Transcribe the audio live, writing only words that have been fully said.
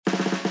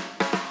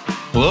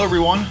Hello,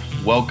 everyone.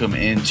 Welcome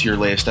into your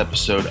latest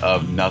episode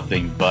of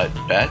Nothing But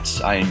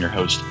Bets. I am your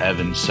host,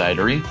 Evan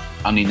Sidery.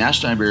 I'm the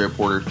National NBA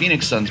reporter,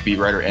 Phoenix Suns beat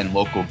writer, and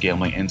local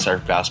gambling insider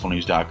for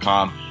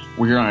basketballnews.com.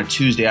 We're here on a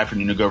Tuesday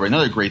afternoon to go over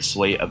another great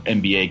slate of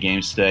NBA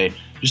games today.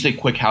 Just a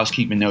quick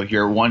housekeeping note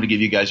here. Wanted to give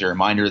you guys a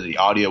reminder that the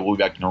audio will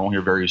be back to normal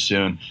here very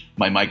soon.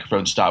 My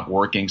microphone stopped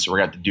working, so we're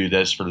going to have to do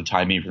this for the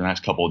time being for the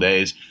next couple of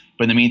days.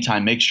 But in the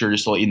meantime, make sure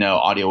just to let you know,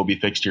 audio will be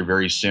fixed here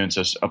very soon.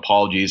 So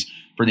apologies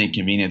for the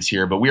inconvenience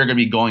here. But we are going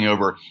to be going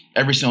over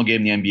every single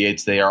game in the NBA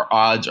today. Our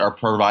odds are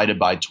provided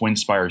by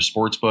TwinSpires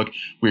Sportsbook.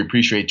 We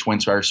appreciate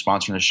TwinSpires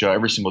sponsoring the show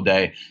every single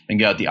day and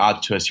get out the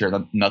odds to us here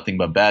at Nothing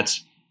But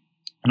Bets.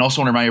 And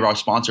also want to remind you of our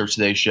sponsor of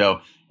today's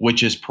show,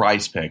 which is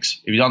Prize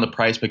Picks. If you're on the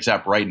Prize Picks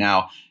app right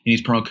now, you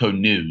use promo code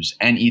NEWS,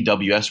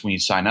 N-E-W-S, when you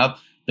sign up.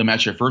 They'll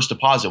match your first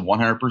deposit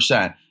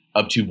 100%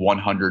 up to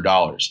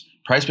 $100.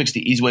 Prize Picks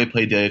the easy way to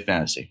play daily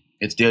fantasy.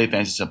 It's daily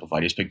fantasy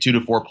simplified. You just pick 2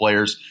 to 4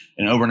 players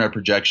and over and over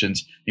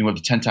projections. You can go up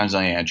to 10 times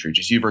on the entry.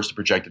 Just use versus the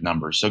projected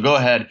numbers. So go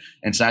ahead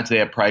and sign up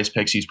today at Prize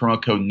Picks. Use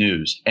promo code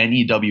NEWS,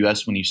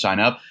 N-E-W-S, when you sign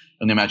up.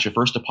 And they match your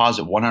first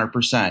deposit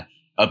 100%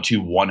 up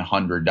to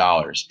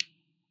 $100.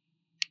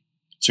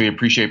 So we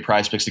appreciate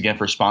Prize Picks again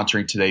for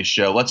sponsoring today's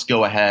show. Let's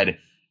go ahead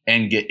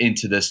and get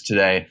into this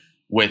today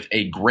with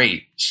a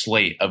great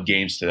slate of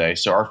games today.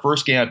 So our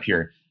first game up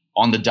here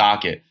on the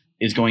docket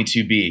is going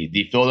to be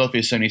the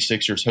Philadelphia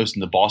 76ers hosting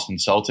the Boston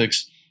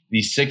Celtics.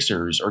 The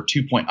Sixers are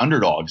 2-point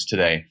underdogs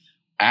today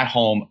at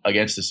home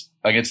against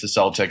the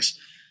Celtics.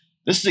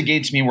 This is a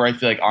game to me where I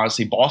feel like,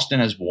 honestly,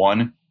 Boston has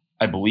won,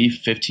 I believe,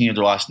 15 of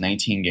their last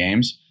 19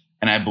 games.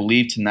 And I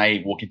believe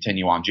tonight will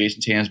continue on. Jason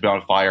Tatum's been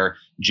on fire.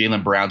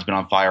 Jaylen Brown's been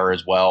on fire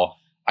as well.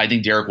 I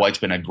think Derek White's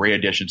been a great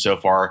addition so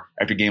far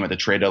after game at the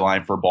trade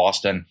deadline for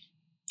Boston.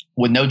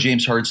 With no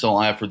James Harden still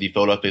alive for the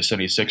Philadelphia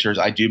 76ers,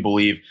 I do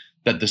believe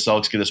that the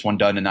Celtics get this one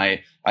done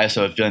tonight. I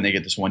also have a feeling they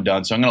get this one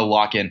done. So I'm going to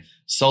lock in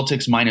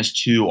Celtics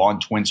 -2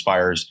 on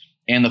TwinSpires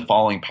and the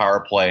following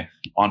power play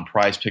on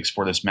Prize Picks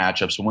for this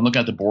matchup. So when looking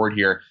at the board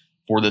here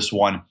for this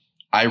one,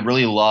 I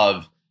really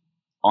love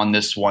on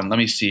this one. Let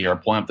me see here. I'm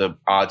pulling up the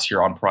odds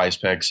here on Prize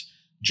Picks.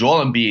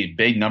 Joel Embiid,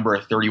 big number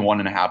of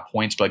 31.5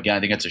 points. But again, I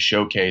think it's a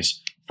showcase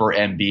for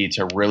Embiid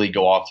to really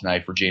go off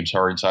tonight for James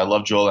Harden. So I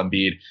love Joel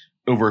Embiid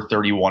over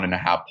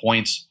 31.5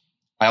 points.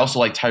 I also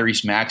like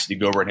Tyrese Maxey to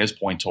go over in his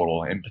point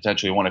total and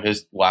potentially one of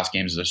his last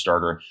games as a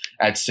starter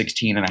at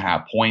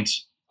 16.5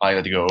 points. I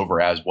like to go over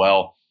as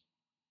well.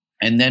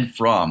 And then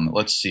from,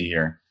 let's see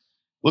here.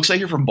 Looks like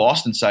here from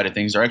Boston side of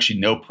things, there are actually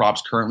no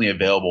props currently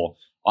available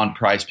on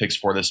Prize Picks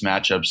for this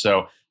matchup.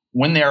 So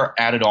when they're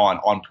added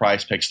on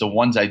Prize Picks, the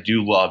ones I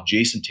do love,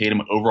 Jason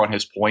Tatum over on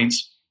his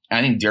points, and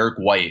I think Derek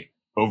White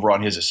over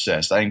on his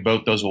assists. I think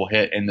both those will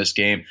hit in this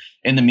game.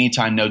 In the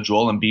meantime, no,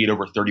 Joel Embiid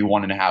over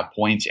 31.5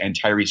 points and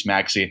Tyrese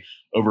Maxey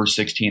over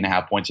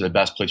 16.5 points are the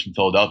best plays from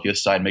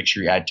Philadelphia's side. Make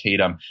sure you add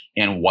Tatum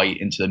and White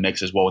into the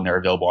mix as well when they're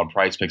available on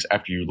Prize Picks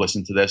after you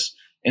listen to this.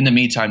 In the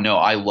meantime, no,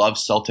 I love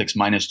Celtics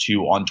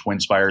 -2 on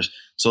TwinSpires.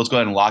 So let's go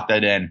ahead and lock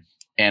that in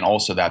and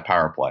also that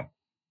power play.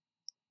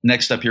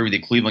 Next up here with the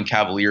Cleveland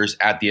Cavaliers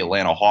at the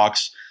Atlanta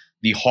Hawks.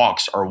 The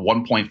Hawks are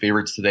 1-point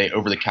favorites today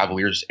over the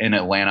Cavaliers in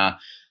Atlanta.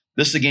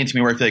 This is a game to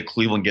me where I feel like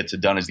Cleveland gets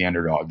it done as the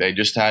underdog. They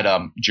just had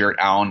Jarrett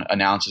Allen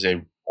announced as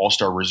a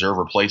All-Star reserve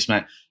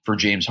replacement for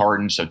James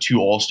Harden. So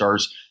 2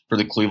 All-Stars for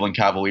the Cleveland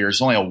Cavaliers.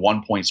 It's only a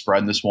 1-point spread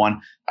in this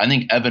one. I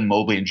think Evan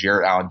Mobley and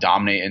Jarrett Allen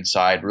dominate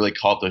inside, really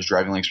call up those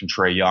driving lanes from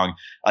Trae Young.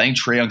 I think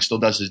Trae Young still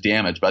does his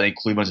damage, but I think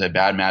Cleveland's a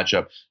bad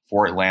matchup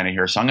for Atlanta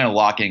here. So I'm going to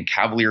lock in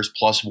Cavaliers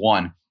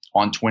 +1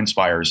 on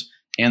TwinSpires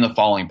and the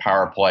following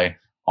power play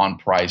on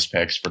Prize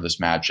Picks for this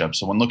matchup.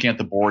 So when looking at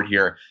the board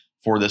here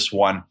for this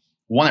one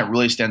that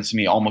really stands to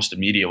me almost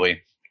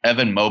immediately,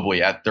 Evan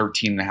Mobley at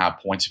 13.5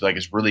 points, I feel like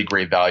is really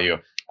great value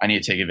I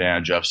need to take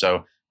advantage of.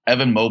 So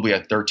Evan Mobley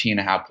at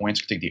 13.5 points,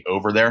 could take the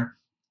over there.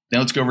 Then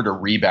let's go over to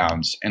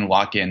rebounds and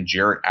lock in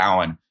Jarrett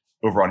Allen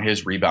over on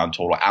his rebound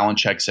total. Allen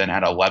checks in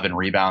at 11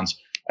 rebounds.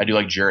 I do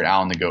like Jarrett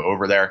Allen to go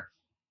over there.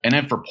 And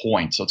then for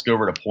points, let's go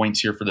over to points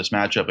here for this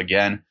matchup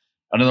again.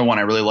 Another one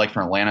I really like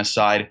from Atlanta's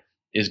side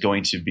is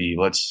going to be,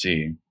 let's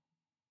see,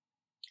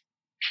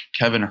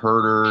 Kevin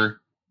Huerter,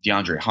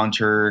 DeAndre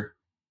Hunter,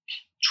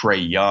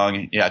 Trae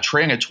Young. Yeah,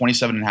 Trae Young at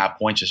 27.5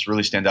 points just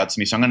really stands out to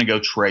me. So I'm going to go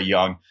Trae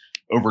Young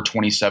over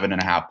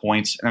 27.5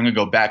 points. And I'm going to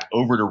go back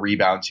over to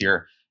rebounds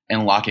here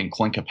and lock in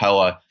Clint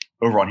Capella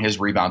over on his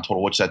rebound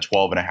total, which is at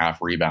 12.5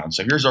 rebounds.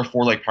 So here's our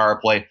 4-leg power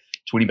play,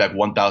 winning back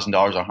 $1,000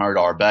 on a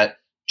 $100 bet.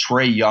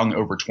 Trae Young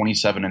over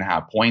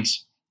 27.5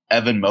 points.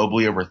 Evan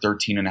Mobley over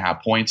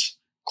 13.5 points.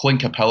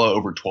 Clint Capella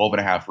over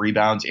 12.5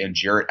 rebounds, and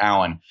Jarrett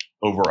Allen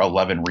over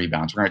 11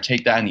 rebounds. We're going to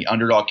take that in the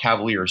underdog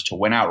Cavaliers to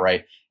win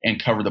outright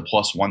and cover the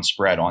 +1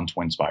 spread on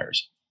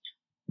TwinSpires.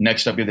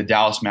 Next up, we have the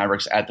Dallas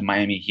Mavericks at the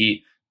Miami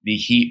Heat. The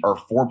Heat are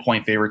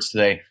 4-point favorites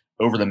today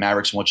over the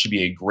Mavericks in what should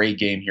be a great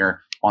game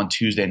here on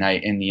Tuesday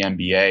night in the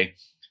NBA.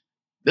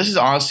 This is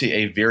honestly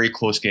a very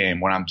close game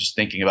when I'm just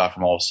thinking about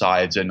from all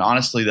sides. And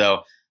honestly,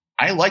 though,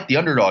 I like the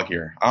underdog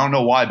here. I don't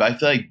know why, but I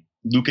feel like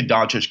Luka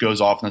Doncic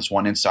goes off in this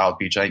one in South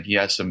Beach. I think he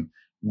has some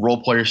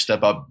role players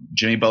step up.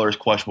 Jimmy Butler is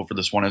questionable for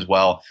this one as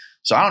well.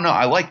 So I don't know.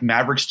 I like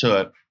Mavericks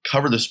to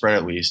cover the spread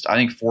at least. I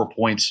think 4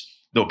 points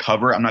they'll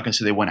cover. I'm not going to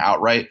say they win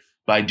outright,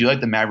 but I do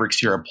like the Mavericks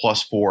here at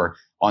 +4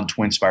 on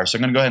TwinSpires. So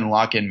I'm going to go ahead and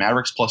lock in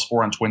Mavericks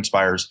 +4 on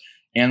TwinSpires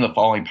and the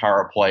following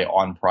power play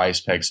on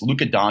Prize Picks.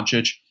 Luka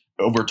Doncic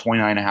over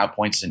 29.5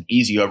 points is an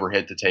easy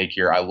overhit to take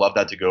here. I love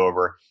that to go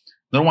over.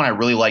 Another one I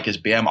really like is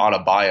Bam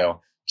Adebayo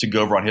to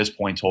go over on his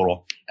point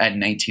total at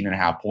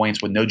 19.5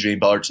 points. With no Jimmy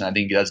Butler tonight, I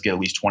think he does get at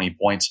least 20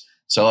 points.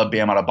 So I love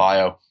Bam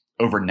Adebayo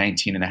over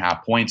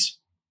 19.5 points.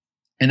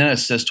 And then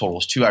assist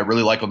totals, too, I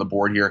really like on the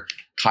board here.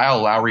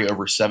 Kyle Lowry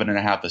over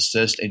 7.5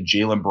 assists and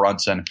Jalen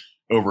Brunson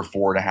over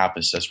 4.5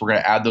 assists. We're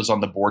going to add those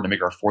on the board to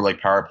make our 4-leg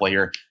power play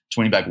here.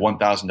 20 back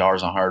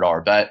 $1,000 on a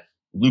 $100 bet.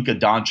 Luka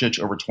Doncic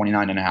over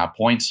 29.5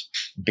 points.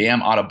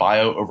 Bam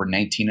Adebayo over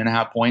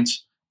 19.5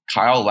 points.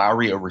 Kyle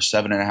Lowry over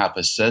 7.5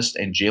 assists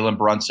and Jalen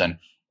Brunson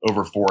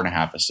over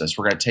 4.5 assists.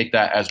 We're going to take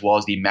that as well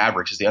as the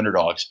Mavericks as the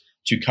underdogs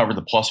to cover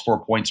the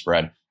 +4 point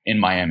spread in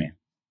Miami.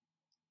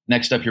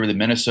 Next up here, the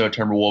Minnesota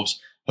Timberwolves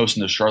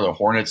hosting the Charlotte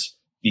Hornets.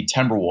 The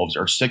Timberwolves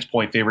are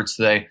 6-point favorites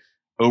today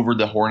over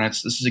the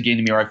Hornets. This is a game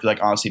to me where I feel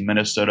like, honestly,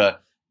 Minnesota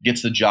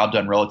gets the job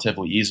done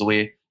relatively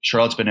easily.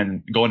 Charlotte's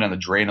been going down the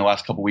drain the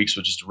last couple weeks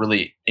with just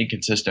really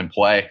inconsistent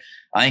play.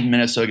 I think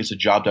Minnesota gets the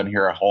job done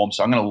here at home,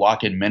 so I'm going to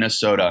lock in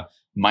Minnesota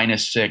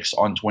 -6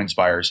 on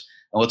TwinSpires.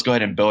 And let's go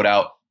ahead and build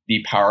out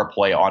the power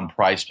play on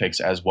Prize Picks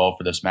as well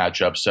for this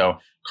matchup. So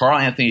Karl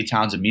Anthony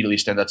Towns immediately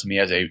stands out to me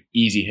as a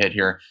easy hit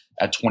here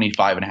at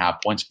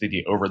 25.5 points. I think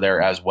the over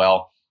there as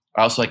well.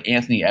 I also like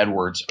Anthony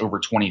Edwards over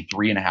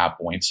 23.5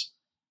 points.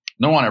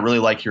 Another one I really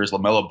like here is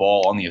LaMelo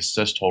Ball on the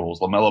assist totals.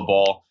 LaMelo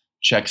Ball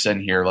checks in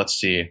here. Let's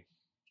see.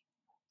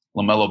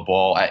 LaMelo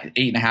Ball at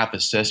 8.5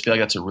 assists. I feel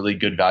like that's a really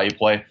good value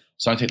play.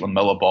 So I'm going to take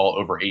LaMelo Ball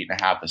over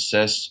 8.5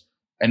 assists.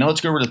 And now let's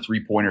go over to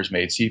 3-pointers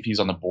made. See if he's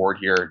on the board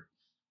here.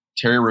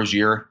 Terry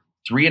Rozier,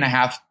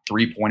 3.5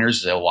 3-pointers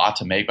is a lot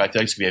to make, but I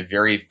feel like it's going to be a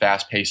very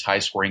fast-paced,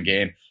 high-scoring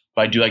game.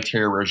 But I do like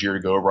Terry Rozier to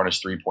go over on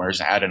his 3-pointers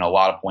and add in a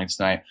lot of points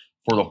tonight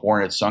for the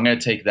Hornets. So I'm going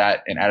to take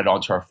that and add it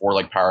onto our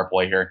 4-leg power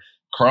play here.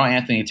 Karl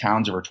Anthony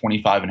Towns over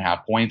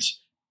 25.5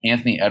 points.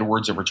 Anthony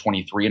Edwards over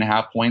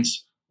 23.5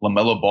 points.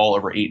 LaMelo Ball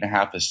over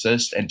 8.5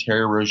 assists. And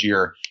Terry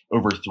Rozier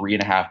over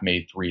 3.5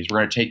 made threes. We're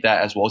going to take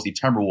that as well as the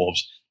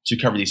Timberwolves to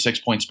cover the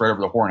 6-point spread over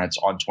the Hornets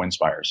on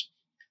TwinSpires.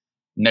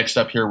 Next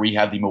up here, we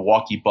have the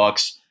Milwaukee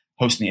Bucks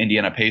hosting the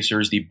Indiana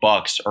Pacers. The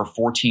Bucks are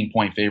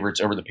 14-point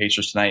favorites over the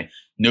Pacers tonight.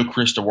 No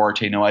Chris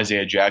Duarte, no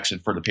Isaiah Jackson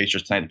for the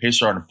Pacers tonight. The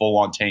Pacers are in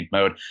full-on tank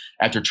mode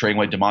after trading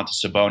away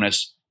Domantas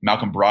Sabonis.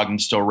 Malcolm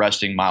Brogdon's still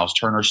resting. Miles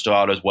Turner's still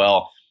out as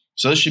well.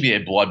 So this should be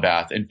a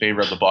bloodbath in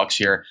favor of the Bucks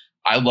here.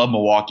 I love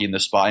Milwaukee in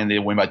this spot, and they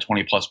win by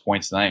 20-plus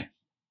points tonight.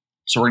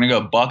 So we're going to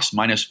go Bucks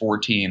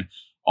 -14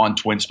 on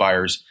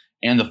TwinSpires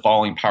and the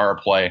following power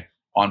play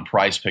on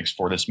Prize Picks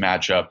for this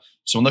matchup.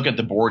 So when we look at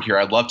the board here,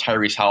 I'd love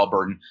Tyrese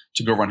Halliburton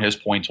to go run his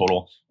point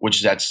total, which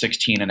is at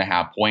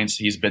 16.5 points.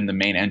 He's been the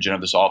main engine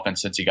of this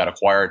offense since he got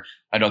acquired.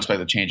 I don't expect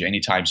that to change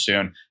anytime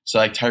soon. So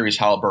I like Tyrese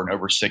Halliburton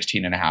over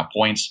 16.5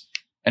 points.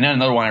 And then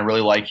another one I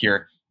really like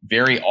here,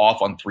 very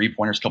off on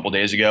 3-pointers a couple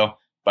days ago,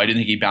 but I do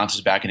think he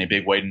bounces back in a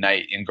big way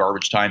tonight in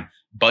garbage time.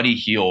 Buddy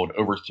Hield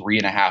over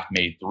 3.5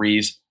 made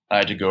threes. I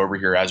had to go over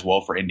here as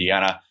well for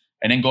Indiana.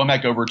 And then going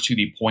back over to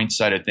the point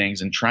side of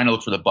things and trying to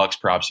look for the Bucks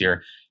props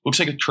here. Looks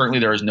like currently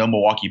there is no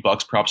Milwaukee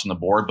Bucks props on the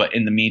board, but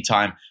in the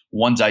meantime,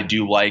 ones I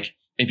do like,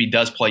 if he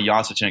does play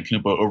Giannis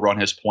Antetokounmpo over on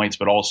his points,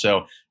 but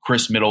also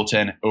Chris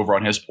Middleton over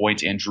on his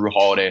points and Drew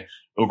Holiday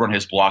over on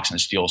his blocks and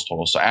steals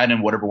total. So add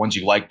in whatever ones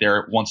you like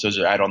there once those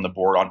are added on the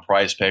board on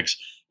Prize Picks.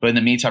 But in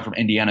the meantime, from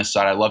Indiana's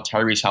side, I love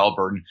Tyrese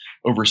Halliburton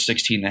over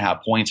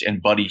 16.5 points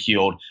and Buddy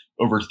Hield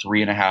over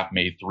 3.5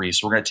 made threes.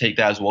 So we're going to take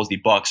that as well as the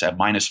Bucks at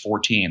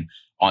 -14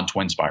 on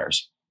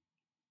TwinSpires.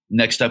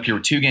 Next up here,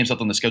 2 games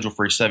left on the schedule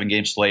for a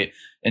 7-game slate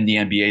in the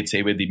NBA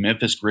today with the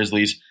Memphis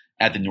Grizzlies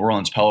at the New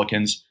Orleans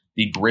Pelicans.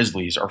 The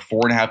Grizzlies are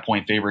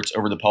 4.5-point favorites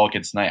over the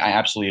Pelicans tonight. I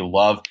absolutely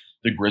love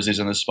the Grizzlies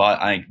in this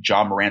spot. I think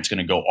John Morant's going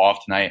to go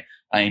off tonight.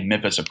 I think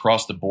Memphis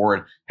across the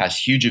board has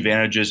huge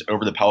advantages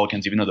over the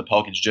Pelicans, even though the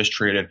Pelicans just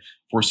traded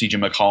for CJ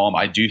McCollum.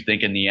 I do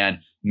think in the end,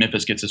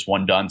 Memphis gets this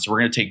one done. So we're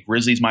going to take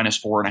Grizzlies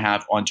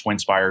 -4.5 on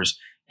TwinSpires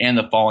and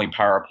the following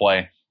power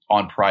play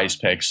on Prize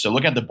Picks. So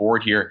look at the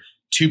board here.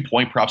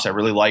 2-point props I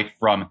really like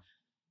from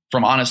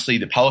honestly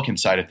the Pelican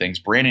side of things.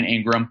 Brandon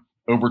Ingram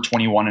over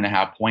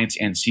 21.5 points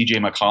and CJ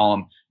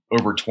McCollum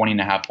over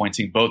 20.5 points.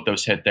 I think both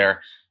those hit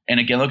there. And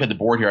again, look at the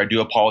board here. I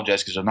do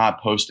apologize because they're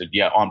not posted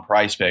yet on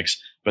Prize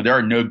Picks, but there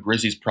are no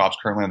Grizzlies props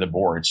currently on the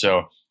board.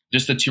 So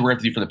just the 2 we're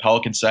going to do for the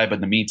Pelican side. But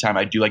in the meantime,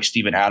 I do like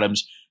Steven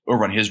Adams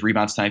over on his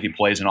rebounds tonight if he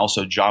plays, and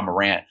also John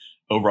Morant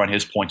over on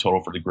his point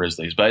total for the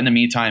Grizzlies. But in the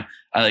meantime,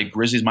 I like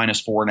Grizzlies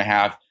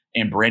 -4.5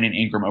 and Brandon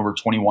Ingram over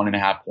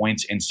 21.5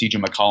 points and CJ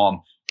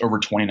McCollum over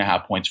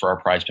 20.5 points for our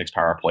Prize Picks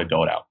power play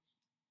build out.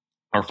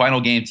 Our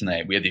final game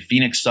tonight, we have the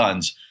Phoenix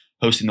Suns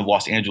hosting the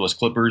Los Angeles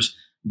Clippers.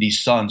 The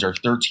Suns are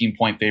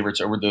 13-point favorites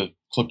over the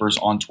Clippers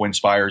on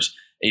TwinSpires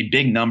a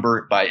big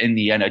number, but in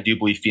the end, I do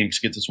believe Phoenix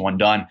gets this one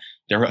done.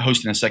 They're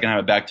hosting a second night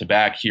of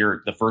back-to-back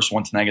here. The first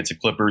one tonight against the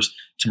Clippers,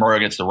 tomorrow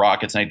against the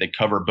Rockets. Tonight they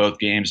cover both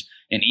games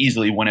and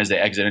easily win as they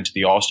exit into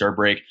the All-Star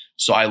break.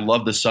 So I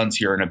love the Suns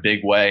here in a big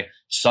way.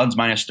 Suns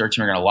minus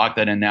 13. We're going to lock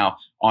that in now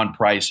on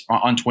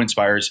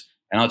TwinSpires.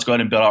 And let's go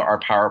ahead and build out our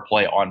power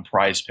play on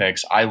Prize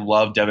Picks. I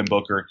love Devin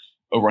Booker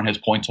over on his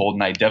point total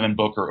tonight. Devin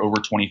Booker over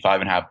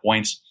 25.5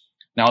 points.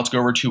 Now let's go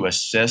over to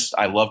assists.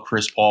 I love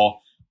Chris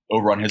Paul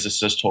over on his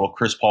assist total.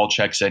 Chris Paul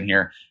checks in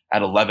here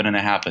at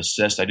 11.5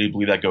 assists. I do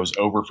believe that goes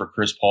over for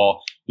Chris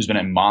Paul, who's been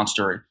a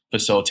monster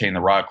facilitating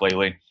the rock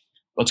lately.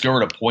 Let's go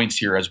over to points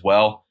here as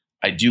well.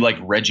 I do like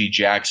Reggie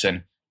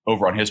Jackson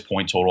over on his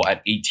point total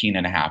at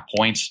 18.5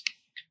 points.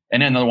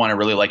 And then another one I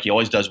really like, he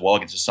always does well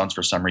against the Suns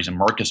for some reason,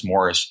 Marcus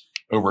Morris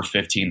over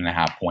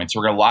 15.5 points. So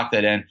we're going to lock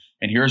that in.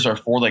 And here's our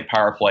 4-leg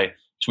power play,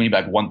 $20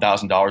 back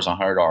 $1,000 on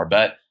 $100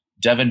 bet.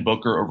 Devin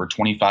Booker over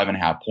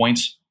 25.5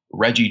 points.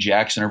 Reggie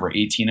Jackson over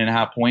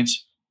 18.5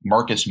 points.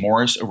 Marcus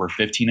Morris over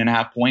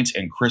 15.5 points.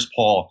 And Chris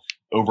Paul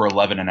over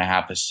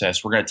 11.5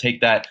 assists. We're going to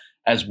take that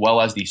as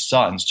well as the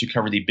Suns to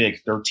cover the big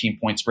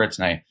 13-point spread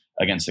tonight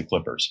against the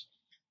Clippers.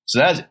 So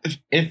that is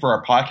it for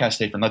our podcast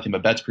today for Nothing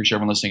But Bets. Appreciate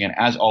everyone listening. And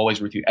as always,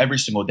 we're with you every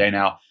single day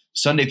now,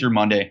 Sunday through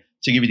Monday,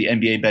 to give you the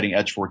NBA betting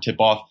edge for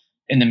tip-off.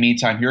 In the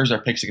meantime, here's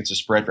our picks against the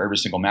spread for every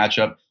single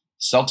matchup.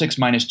 Celtics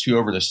 -2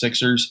 over the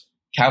Sixers.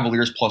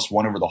 Cavaliers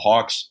 +1 over the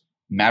Hawks.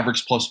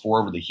 Mavericks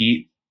 +4 over the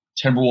Heat.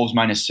 Timberwolves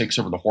 -6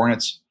 over the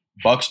Hornets.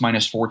 Bucks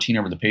 -14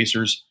 over the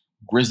Pacers.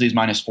 Grizzlies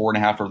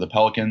 -4.5 over the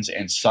Pelicans.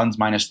 And Suns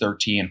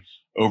 -13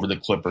 over the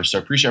Clippers. So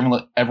appreciate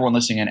everyone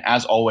listening in.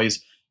 As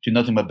always, do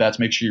Nothing But Bets.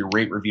 Make sure you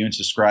rate, review, and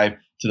subscribe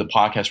to the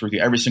podcast. We're with you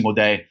every single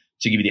day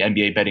to give you the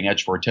NBA betting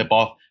edge for a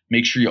tip-off.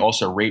 Make sure you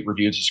also rate,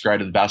 review, and subscribe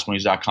to the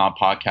BasketballNews.com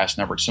podcast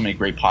network. So many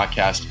great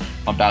podcasts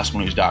on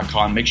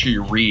BasketballNews.com. Make sure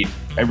you read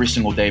every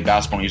single day,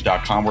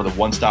 BasketballNews.com. We're the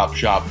one-stop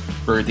shop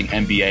for everything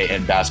NBA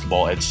and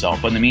basketball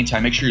itself. But in the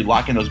meantime, make sure you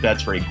lock in those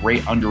bets for a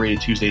great underrated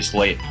Tuesday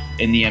slate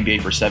in the NBA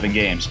for 7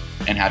 games.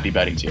 And happy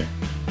betting to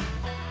you.